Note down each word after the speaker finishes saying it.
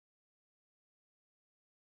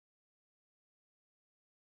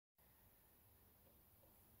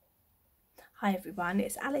Hi everyone,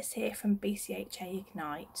 it's Alice here from BCHA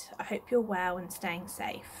Ignite. I hope you're well and staying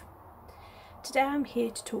safe. Today I'm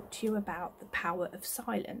here to talk to you about the power of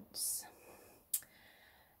silence.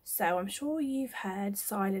 So I'm sure you've heard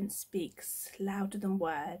silence speaks louder than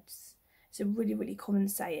words. It's a really common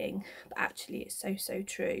saying, but actually it's so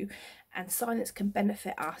true, and silence can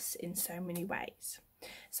benefit us in so many ways.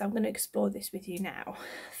 So I'm going to explore this with you now.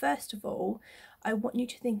 First of all, I want you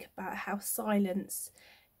to think about how silence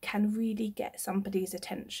can really get somebody's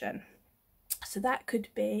attention. So that could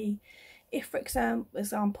be if, for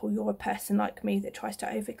example, you're a person like me that tries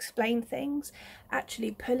to over-explain things, actually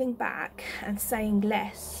pulling back and saying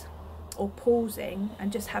less or pausing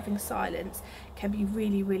and just having silence can be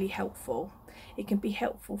really helpful. It can be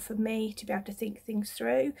helpful for me to be able to think things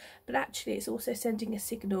through, but actually it's also sending a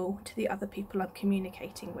signal to the other people I'm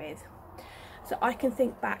communicating with. So I can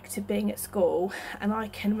think back to being at school, and I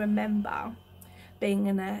can remember being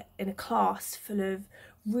in a class full of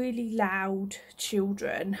really loud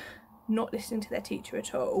children, not listening to their teacher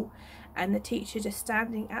at all, and the teacher just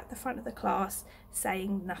standing at the front of the class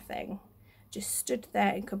saying nothing, just stood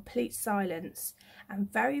there in complete silence.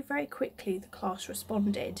 And very quickly the class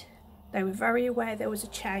responded. They were very aware there was a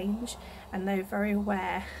change, and they were very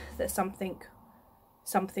aware that something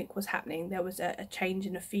was happening. There was a change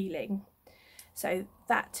in a feeling. So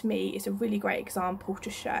that to me is a really great example to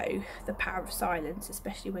show the power of silence,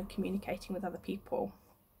 especially when communicating with other people.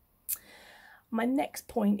 My next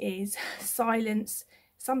point is silence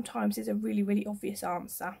sometimes is a really obvious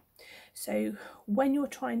answer. So when you're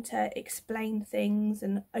trying to explain things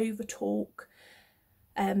and over talk,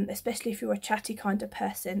 especially if you're a chatty kind of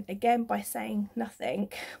person, again, by saying nothing,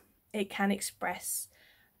 it can express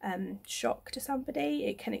shock to somebody,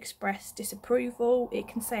 it can express disapproval, it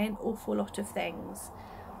can say an awful lot of things.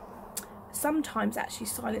 Sometimes actually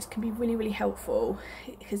silence can be really helpful,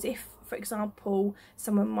 because if, for example,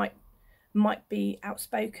 someone might be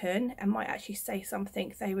outspoken and might actually say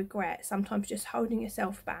something they regret, sometimes just holding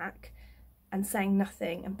yourself back and saying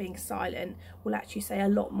nothing and being silent will actually say a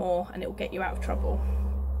lot more, and it will get you out of trouble.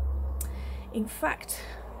 In fact,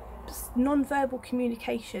 non-verbal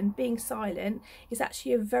communication, being silent, is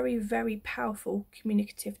actually a very powerful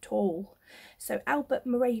communicative tool. So Albert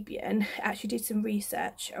Morabian actually did some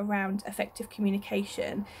research around effective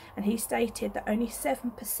communication, and he stated that only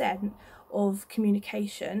 7% of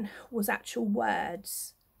communication was actual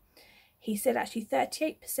words. He said actually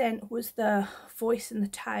 38% was the voice and the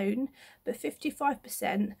tone, but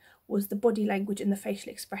 55% was the body language and the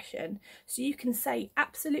facial expression. So you can say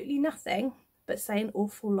absolutely nothing but say an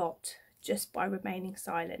awful lot just by remaining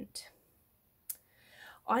silent.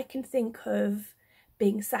 I can think of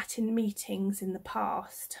being sat in meetings in the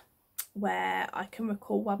past where I can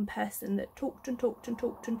recall one person that talked,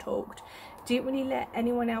 didn't really let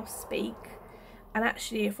anyone else speak. And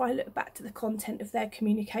actually, if I look back to the content of their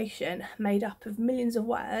communication, made up of millions of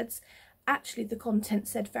words, actually the content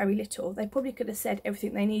said very little. They probably could have said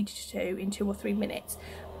everything they needed to in 2 or 3 minutes,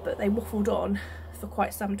 but they waffled on for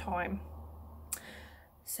quite some time.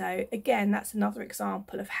 So again, that's another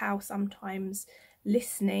example of how sometimes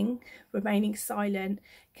listening, remaining silent,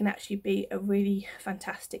 can actually be a really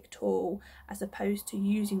fantastic tool, as opposed to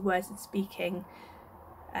using words and speaking,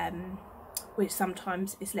 which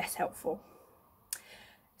sometimes is less helpful.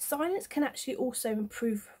 Silence can actually also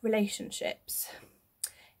improve relationships.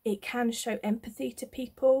 It can show empathy to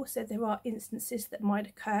people. So there are instances that might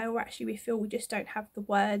occur where actually we feel we just don't have the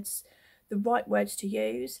right words to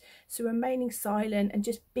use. So remaining silent and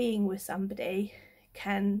just being with somebody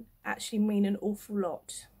can actually mean an awful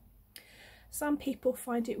lot. Some people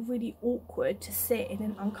find it really awkward to sit in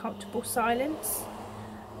an uncomfortable silence.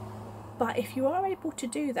 But if you are able to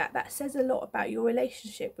do that, that says a lot about your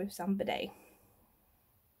relationship with somebody.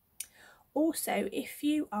 Also, if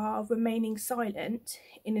you are remaining silent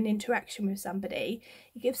in an interaction with somebody,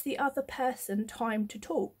 it gives the other person time to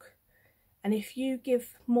talk. And if you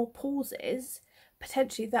give more pauses,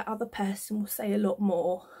 potentially that other person will say a lot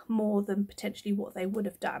more than potentially what they would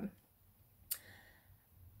have done.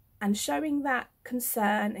 And showing that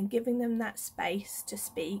concern and giving them that space to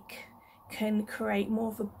speak can create more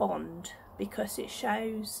of a bond, because it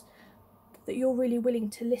shows that you're really willing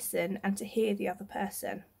to listen and to hear the other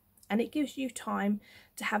person. And it gives you time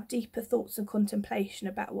to have deeper thoughts and contemplation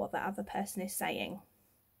about what that other person is saying.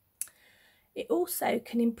 It also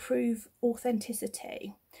can improve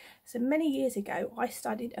authenticity. So many years ago, I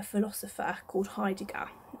studied a philosopher called Heidegger,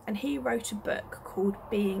 and he wrote a book called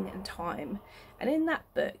Being and Time. And in that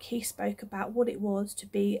book, he spoke about what it was to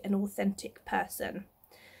be an authentic person.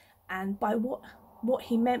 And by what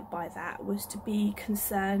he meant by that was to be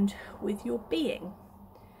concerned with your being.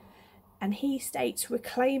 And he states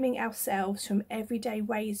reclaiming ourselves from everyday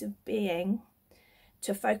ways of being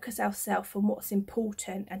to focus ourselves on what's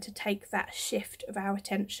important and to take that shift of our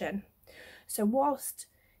attention. So whilst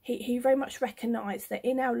he very much recognised that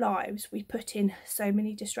in our lives we put in so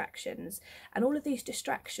many distractions, and all of these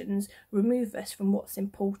distractions remove us from what's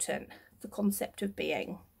important, the concept of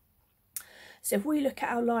being. So if we look at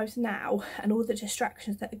our lives now and all the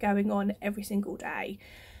distractions that are going on every single day,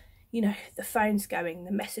 you know, the phone's going,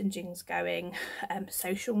 the messaging's going,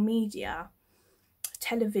 social media,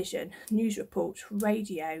 television, news reports,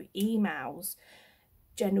 radio, emails,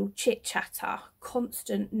 general chit-chatter,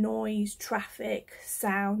 constant noise, traffic,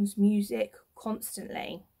 sounds, music,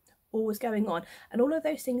 constantly, always going on. And all of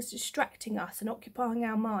those things distracting us and occupying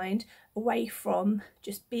our mind away from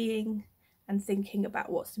just being and thinking about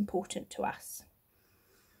what's important to us.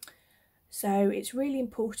 So it's really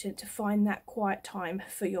important to find that quiet time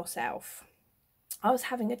for yourself. I was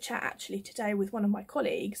having a chat actually today with one of my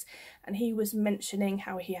colleagues, and he was mentioning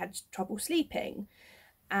how he had trouble sleeping.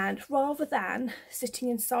 And rather than sitting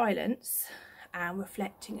in silence and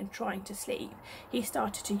reflecting and trying to sleep, he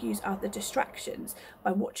started to use other distractions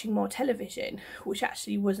by watching more television, which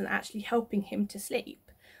actually wasn't actually helping him to sleep.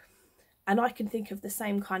 And I can think of the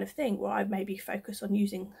same kind of thing where I maybe focus on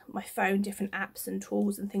using my phone, different apps and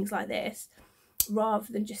tools and things like this,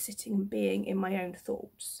 rather than just sitting and being in my own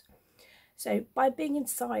thoughts. So by being in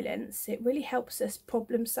silence, it really helps us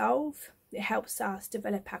problem solve. It helps us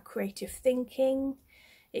develop our creative thinking.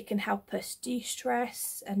 It can help us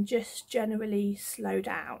de-stress and just generally slow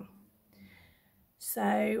down.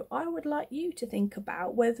 So I would like you to think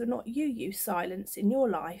about whether or not you use silence in your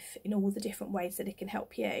life in all the different ways that it can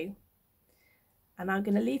help you. And I'm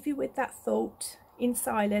going to leave you with that thought in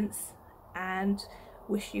silence and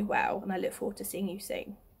wish you well. And I look forward to seeing you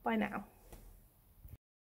soon. Bye now.